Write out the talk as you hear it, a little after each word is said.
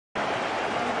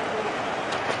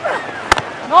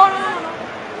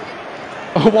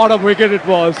Oh, what a wicket it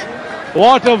was.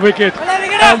 What a wicket.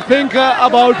 And think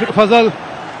about Fazal.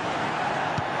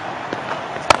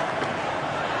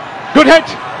 Good hit.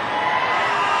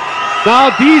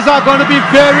 Now these are going to be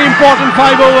very important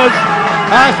 5 overs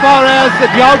as far as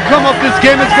the outcome of this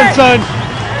game is concerned.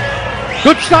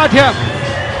 Good start here.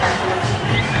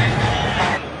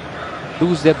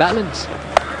 Lose their balance.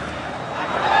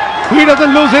 He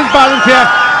doesn't lose his balance here.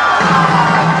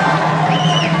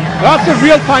 That's a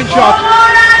real fine shot.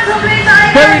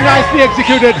 Very nicely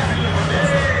executed.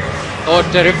 Oh,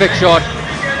 terrific shot.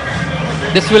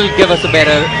 This will give us a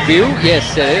better view.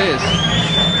 Yes, it is.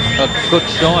 A good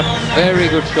shot. Very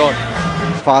good shot.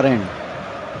 Far end.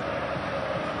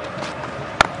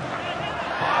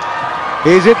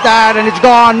 Is it that? And it's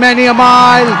gone many a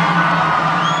mile.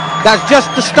 That's just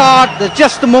the start. That's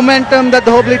just the momentum that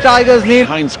the Hubli Tigers need.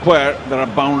 Behind square, there are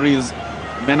boundaries.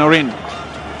 Men are in.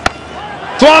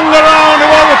 Swung around, it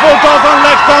was a full toss on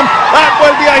leg stump. That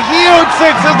will be a huge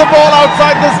 6 as the ball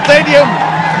outside the stadium.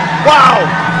 Wow,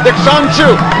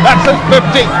 Dikshanshu, that's his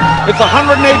 50. It's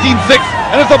 118-6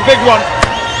 and it's a big one.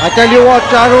 I tell you what,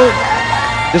 Charu,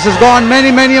 this has gone many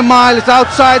a mile. It's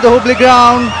outside the Hubli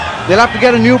ground. They'll have to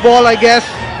get a new ball, I guess.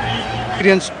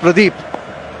 Against Pradeep.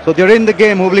 So they're in the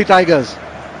game, Hubli Tigers.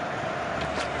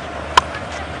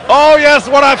 Oh yes,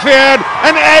 what I feared.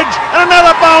 An edge and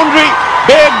another boundary.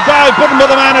 Big dive put him by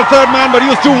the man at third man, but he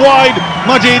was too wide,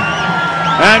 Majid.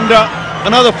 And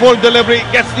another full delivery,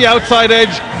 gets the outside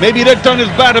edge. Maybe he did turn his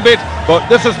bat a bit, but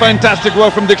this is fantastic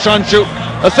work from Dikshanshu.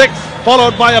 A 6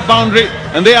 followed by a boundary,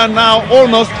 and they are now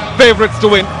almost favourites to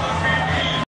win.